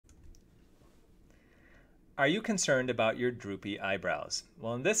Are you concerned about your droopy eyebrows?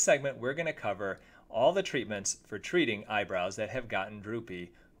 Well, in this segment, we're going to cover all the treatments for treating eyebrows that have gotten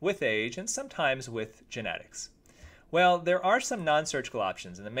droopy with age and sometimes with genetics. Well, there are some non-surgical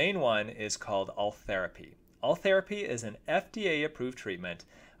options, and the main one is called Ultherapy. Ultherapy is an FDA-approved treatment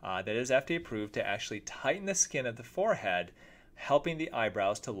that is FDA approved to actually tighten the skin of the forehead, helping the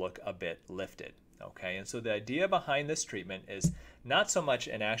eyebrows to look a bit lifted. Okay, and so the idea behind this treatment is not so much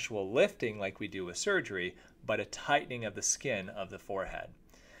an actual lifting like we do with surgery, but a tightening of the skin of the forehead.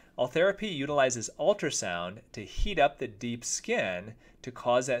 Ultherapy utilizes ultrasound to heat up the deep skin to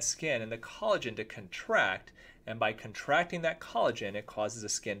cause that skin and the collagen to contract, and by contracting that collagen, it causes the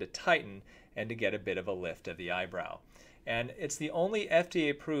skin to tighten and to get a bit of a lift of the eyebrow. And it's the only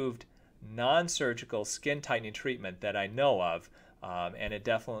FDA-approved non-surgical skin tightening treatment that I know of, and it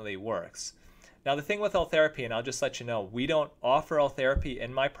definitely works. Now, the thing with Ultherapy, and I'll just let you know, we don't offer Ultherapy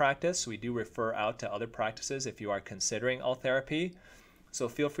in my practice. We do refer out to other practices if you are considering Ultherapy. So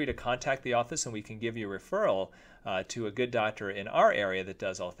feel free to contact the office and we can give you a referral to a good doctor in our area that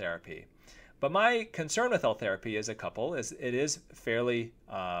does Ultherapy. But my concern with Ultherapy is a couple. It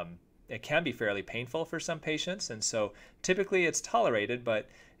can be fairly painful for some patients, and so typically it's tolerated, but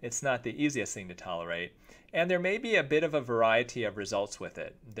it's not the easiest thing to tolerate. And there may be a bit of a variety of results with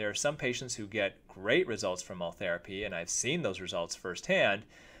it. There are some patients who get great results from Ultherapy, and I've seen those results firsthand,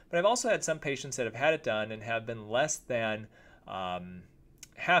 but I've also had some patients that have had it done and have been less than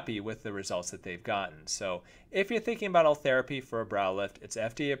happy with the results that they've gotten. So if you're thinking about Ultherapy for a brow lift, it's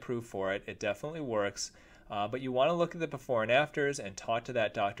FDA approved for it. It definitely works. But you want to look at the before and afters and talk to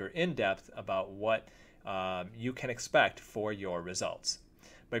that doctor in depth about what you can expect for your results.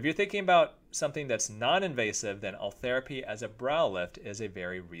 But if you're thinking about something that's non-invasive, then Ultherapy as a brow lift is a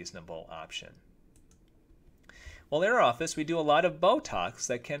very reasonable option. Well, in our office, we do a lot of Botox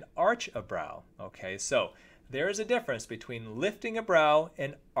that can arch a brow. Okay, so there is a difference between lifting a brow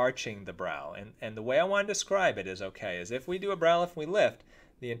and arching the brow. And the way I want to describe it is, is if we do a brow lift and we lift,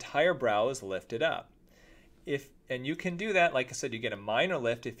 the entire brow is lifted up. And you can do that, like I said, you get a minor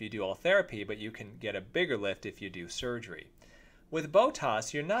lift if you do Ultherapy, but you can get a bigger lift if you do surgery. With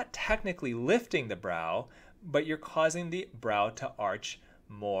Botox, you're not technically lifting the brow, but you're causing the brow to arch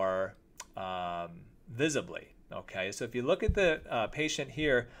more visibly. Okay, so if you look at the patient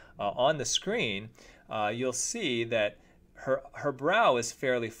here on the screen, you'll see that her brow is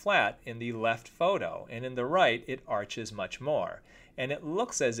fairly flat in the left photo, and in the right, it arches much more. And it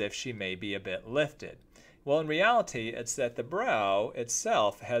looks as if she may be a bit lifted. Well, in reality, it's that the brow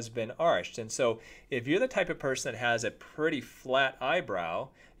itself has been arched. And so if you're the type of person that has a pretty flat eyebrow,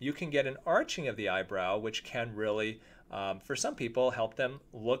 you can get an arching of the eyebrow, which can really, for some people, help them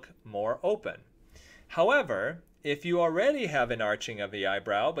look more open. However, if you already have an arching of the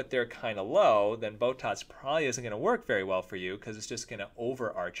eyebrow, but they're kind of low, then Botox probably isn't going to work very well for you because it's just going to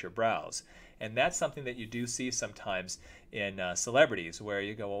overarch your brows. And that's something that you do see sometimes in celebrities where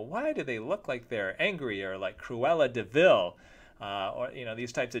you go, well, why do they look like they're angry, or like Cruella de Vil, or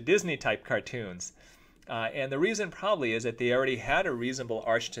these types of Disney type cartoons. And the reason probably is that they already had a reasonable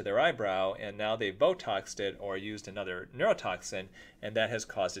arch to their eyebrow, and now they've Botoxed it or used another neurotoxin, and that has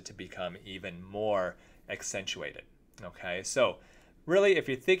caused it to become even more accentuated. Okay, so really, if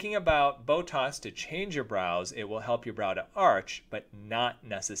you're thinking about Botox to change your brows, it will help your brow to arch, but not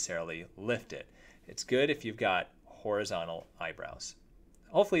necessarily lift it. It's good if you've got horizontal eyebrows.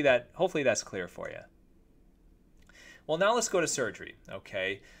 Hopefully that's clear for you. Well, now let's go to surgery.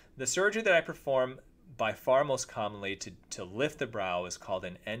 Okay, the surgery that I perform by far most commonly to lift the brow is called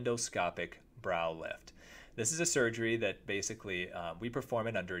an endoscopic brow lift. This is a surgery that basically we perform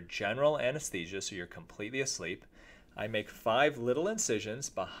it under general anesthesia, so you're completely asleep. I make 5 little incisions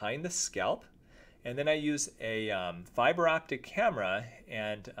behind the scalp, and then I use a fiber optic camera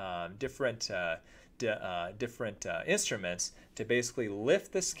and different instruments to basically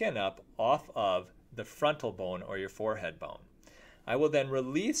lift the skin up off of the frontal bone or your forehead bone. I will then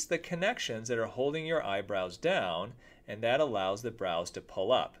release the connections that are holding your eyebrows down, and that allows the brows to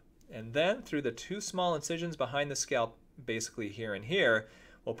pull up. And then through the 2 small incisions behind the scalp, basically here and here,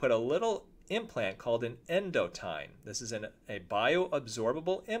 we'll put a little implant called an endotine. This is a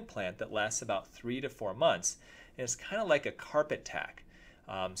bioabsorbable implant that lasts about 3 to 4 months, and it's kind of like a carpet tack.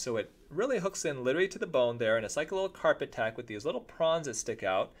 So it really hooks in literally to the bone there, and it's like a little carpet tack with these little prongs that stick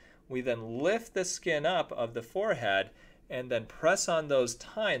out. We then lift the skin up of the forehead and then press on those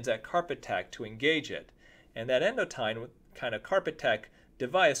tines, that carpet tack, to engage it. And that endotine kind of carpet tack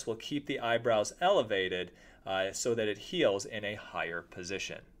device will keep the eyebrows elevated so that it heals in a higher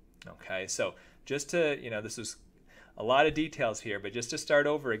position. Okay, so just to, this is a lot of details here, but just to start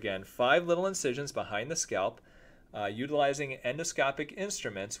over again, 5 little incisions behind the scalp. Utilizing endoscopic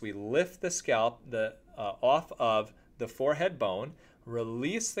instruments, we lift the scalp off of the forehead bone,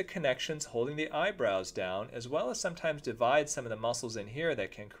 release the connections holding the eyebrows down, as well as sometimes divide some of the muscles in here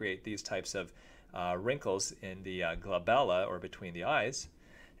that can create these types of wrinkles in the glabella or between the eyes.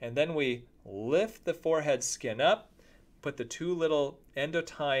 And then we lift the forehead skin up, put the 2 little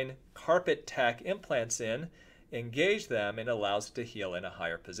endotine carpet tack implants in, engage them, and allows it to heal in a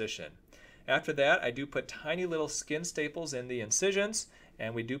higher position. After that, I do put tiny little skin staples in the incisions,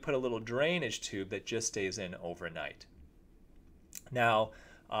 and we do put a little drainage tube that just stays in overnight. Now,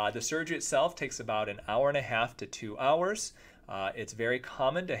 the surgery itself takes about an hour and a half to 2 hours. It's very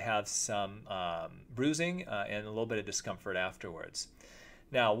common to have some bruising and a little bit of discomfort afterwards.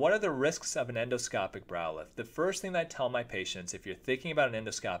 Now, what are the risks of an endoscopic brow lift? The first thing that I tell my patients, if you're thinking about an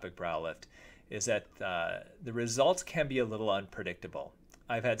endoscopic brow lift, is that the results can be a little unpredictable.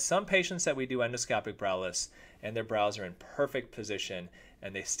 I've had some patients that we do endoscopic brow lifts and their brows are in perfect position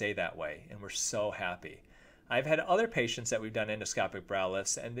and they stay that way, and we're so happy. I've had other patients that we've done endoscopic brow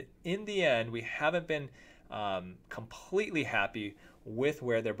lifts, and in the end we haven't been completely happy with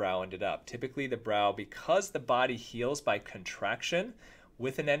where their brow ended up. Typically the brow, because the body heals by contraction,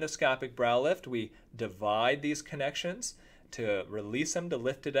 with an endoscopic brow lift we divide these connections to release them to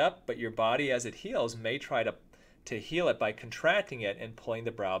lift it up, but your body as it heals may try to heal it by contracting it and pulling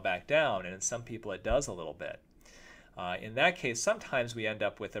the brow back down, and in some people it does a little bit. In that case, sometimes we end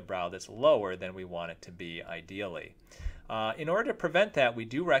up with a brow that's lower than we want it to be ideally. In order to prevent that, we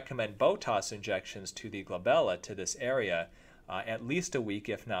do recommend Botox injections to the glabella, to this area, at least a week,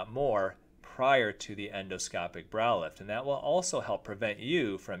 if not more, prior to the endoscopic brow lift. And that will also help prevent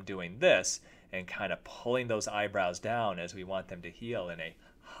you from doing this and kind of pulling those eyebrows down as we want them to heal in a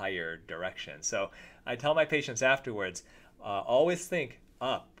higher direction. So I tell my patients afterwards, always think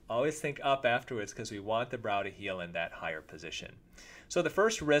up. Always think up afterwards, because we want the brow to heal in that higher position. So the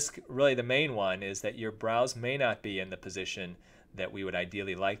first risk, really the main one, is that your brows may not be in the position that we would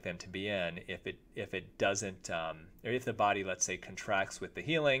ideally like them to be in if it doesn't, or if the body, let's say, contracts with the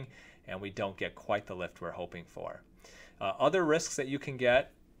healing and we don't get quite the lift we're hoping for. Other risks that you can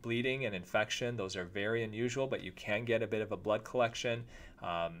get: bleeding and infection. Those are very unusual, but you can get a bit of a blood collection.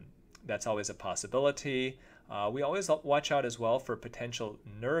 That's always a possibility. We always watch out as well for potential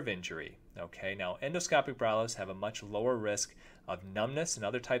nerve injury. Okay, now endoscopic brow lifts have a much lower risk of numbness and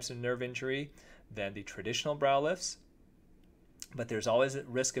other types of nerve injury than the traditional brow lifts, but there's always a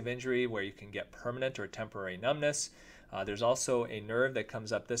risk of injury where you can get permanent or temporary numbness. There's also a nerve that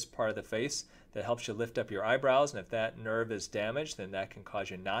comes up this part of the face that helps you lift up your eyebrows, and if that nerve is damaged, then that can cause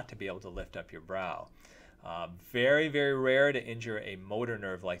you not to be able to lift up your brow. Very, very rare to injure a motor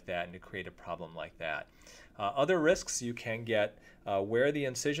nerve like that and to create a problem like that. Other risks, you can get where the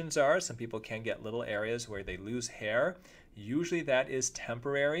incisions are. Some people can get little areas where they lose hair. Usually that is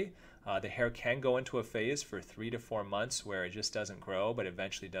temporary. The hair can go into a phase for 3 to 4 months where it just doesn't grow, but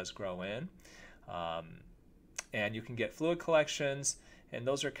eventually does grow in. And you can get fluid collections, and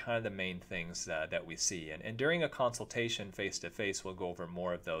those are kind of the main things that we see. And during a consultation face-to-face, we'll go over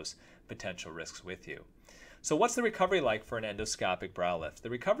more of those potential risks with you. So what's the recovery like for an endoscopic brow lift? The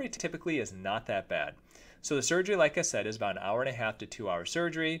recovery typically is not that bad. So the surgery, like I said, is about an hour and a half to 2 hour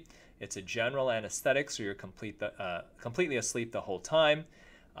surgery. It's a general anesthetic, so you're completely asleep the whole time.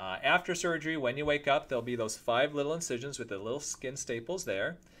 After surgery, when you wake up, there'll be those 5 little incisions with the little skin staples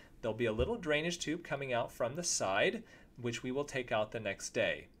there. There'll be a little drainage tube coming out from the side, which we will take out the next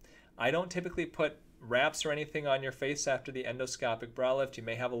day. I don't typically put wraps or anything on your face after the endoscopic brow lift. You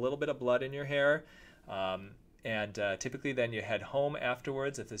may have a little bit of blood in your hair, and typically then you head home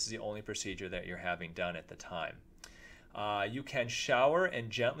afterwards if this is the only procedure that you're having done at the time. You can shower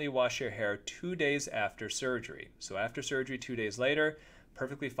and gently wash your hair 2 days after surgery. So after surgery, 2 days later,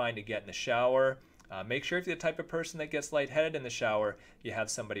 perfectly fine to get in the shower. Make sure if you're the type of person that gets lightheaded in the shower, you have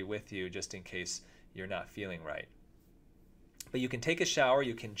somebody with you just in case you're not feeling right. But you can take a shower,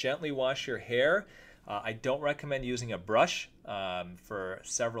 you can gently wash your hair. I don't recommend using a brush for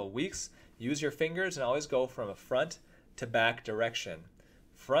several weeks. Use your fingers and always go from a front to back direction.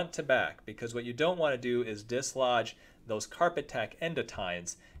 Front to back, because what you don't want to do is dislodge those carpet tack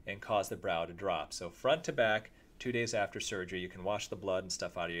endotines and cause the brow to drop. So front to back, 2 days after surgery. You can wash the blood and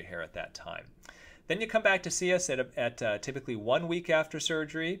stuff out of your hair at that time. Then you come back to see us at typically 1 week after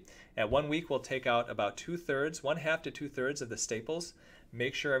surgery. At 1 week, we'll take out about 2/3, 1/2 to 2/3 of the staples.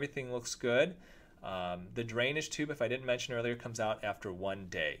 Make sure everything looks good. The drainage tube, if I didn't mention earlier, comes out after 1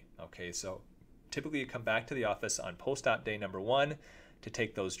 day. Okay, so typically you come back to the office on post-op day number 1 to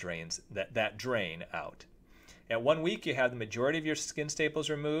take those drains, that drain out. At 1 week, you have the majority of your skin staples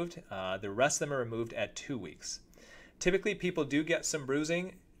removed. The rest of them are removed at 2 weeks. Typically, people do get some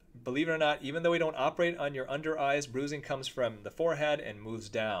bruising. Believe it or not, even though we don't operate on your under eyes, bruising comes from the forehead and moves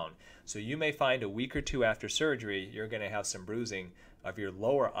down. So you may find a week or two after surgery, you're going to have some bruising of your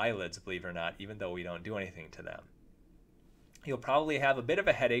lower eyelids, believe it or not, even though we don't do anything to them. You'll probably have a bit of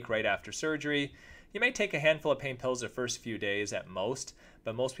a headache right after surgery. You may take a handful of pain pills the first few days at most,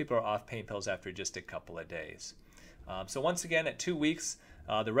 but most people are off pain pills after just a couple of days. So once again, at 2 weeks,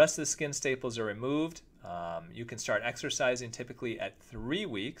 the rest of the skin staples are removed. You can start exercising typically at 3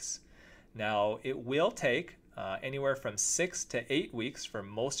 weeks. Now, it will take anywhere from 6 to 8 weeks for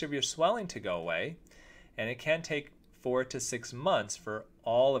most of your swelling to go away, and it can take 4 to 6 months for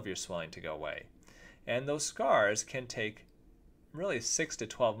all of your swelling to go away. And those scars can take really 6 to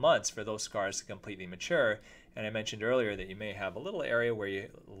 12 months for those scars to completely mature. And I mentioned earlier that you may have a little area where you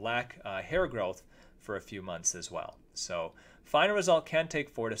lack hair growth for a few months as well. So final result can take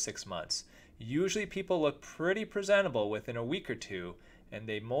 4 to 6 months. Usually people look pretty presentable within a week or two, and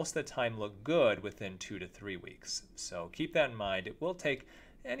they most of the time look good within 2 to 3 weeks. So keep that in mind. It will take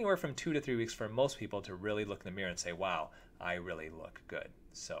anywhere from 2 to 3 weeks for most people to really look in the mirror and say, wow, I really look good.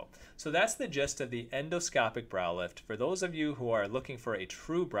 So that's the gist of the endoscopic brow lift. For those of you who are looking for a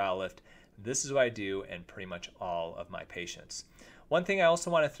true brow lift, this is what I do in pretty much all of my patients. One thing I also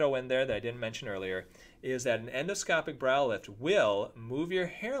want to throw in there that I didn't mention earlier is that an endoscopic brow lift will move your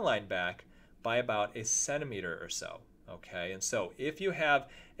hairline back by about a centimeter or so. Okay, and so if you have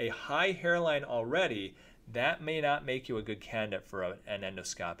a high hairline already, that may not make you a good candidate for an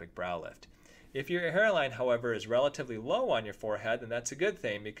endoscopic brow lift. If your hairline, however, is relatively low on your forehead, then that's a good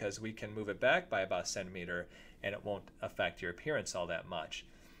thing because we can move it back by about a centimeter and it won't affect your appearance all that much.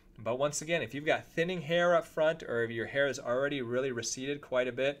 But once again, if you've got thinning hair up front or if your hair is already really receded quite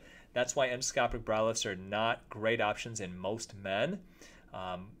a bit, that's why endoscopic brow lifts are not great options in most men.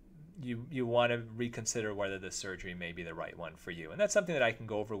 You want to reconsider whether this surgery may be the right one for you. And that's something that I can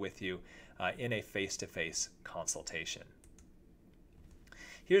go over with you in a face-to-face consultation.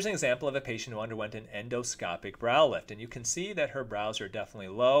 Here's an example of a patient who underwent an endoscopic brow lift, and you can see that her brows are definitely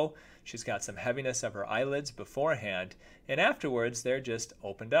low. She's got some heaviness of her eyelids beforehand, and afterwards they're just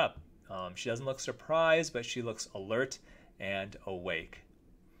opened up. She doesn't look surprised, but she looks alert and awake.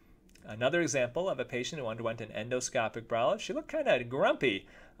 Another example of a patient who underwent an endoscopic brow lift, she looked kind of grumpy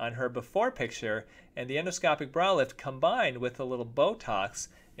on her before picture, and the endoscopic brow lift combined with a little Botox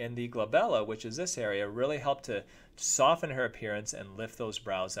in the glabella, which is this area, really helped to soften her appearance and lift those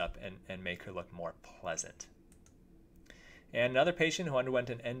brows up and make her look more pleasant. And another patient who underwent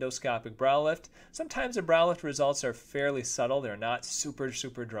an endoscopic brow lift, sometimes the brow lift results are fairly subtle. They're not super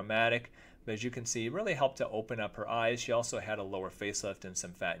dramatic, but as you can see, really helped to open up her eyes. She also had a lower facelift and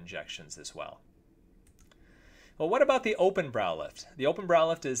some fat injections as well. Well, what about the open brow lift? The open brow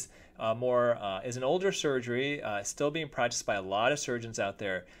lift is is an older surgery, still being practiced by a lot of surgeons out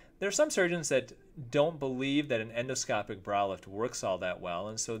there. There are some surgeons that don't believe that an endoscopic brow lift works all that well,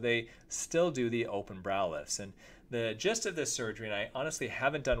 and so they still do the open brow lifts. And the gist of this surgery, and I honestly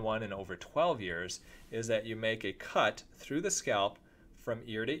haven't done one in over 12 years, is that you make a cut through the scalp from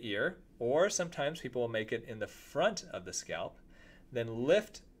ear to ear, or sometimes people will make it in the front of the scalp, then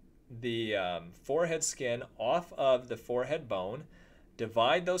lift the forehead skin off of the forehead bone,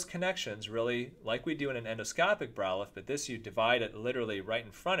 divide those connections really like we do in an endoscopic brow lift, but this you divide it literally right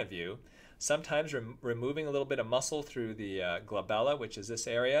in front of you, sometimes removing a little bit of muscle through the glabella, which is this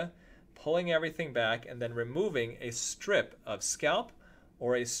area, pulling everything back, and then removing a strip of scalp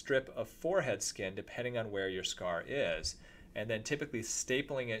or a strip of forehead skin, depending on where your scar is, and then typically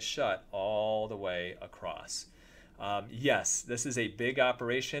stapling it shut all the way across. Yes, this is a big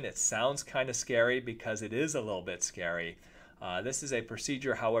operation. It sounds kind of scary because it is a little bit scary. This is a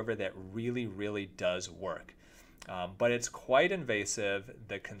procedure, however, that really does work. But it's quite invasive.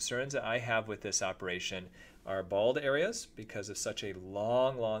 The concerns that I have with this operation are bald areas because of such a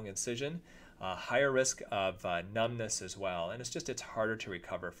long incision, higher risk of numbness as well, and it's harder to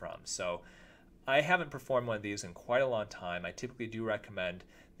recover from. So I haven't performed one of these in quite a long time. I typically do recommend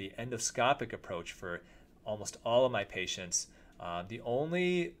the endoscopic approach for almost all of my patients. The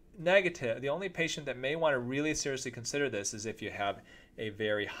only patient that may want to really seriously consider this is if you have a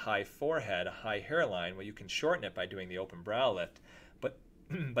very high forehead, a high hairline, where you can shorten it by doing the open brow lift.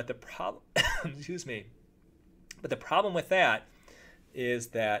 But the problem, excuse me, but the problem with that is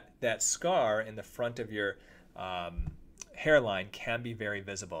that scar in the front of your hairline can be very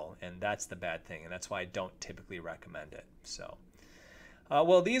visible, and that's the bad thing, and that's why I don't typically recommend it. So.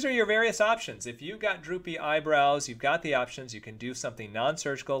 Well, these are your various options. If you've got droopy eyebrows, you've got the options. You can do something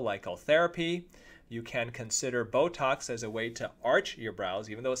non-surgical like Ultherapy. you can consider Botox as a way to arch your brows,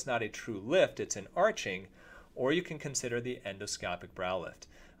 even though it's not a true lift, it's an arching, or you can consider the endoscopic brow lift.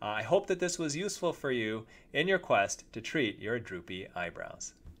 I hope that this was useful for you in your quest to treat your droopy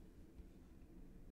eyebrows.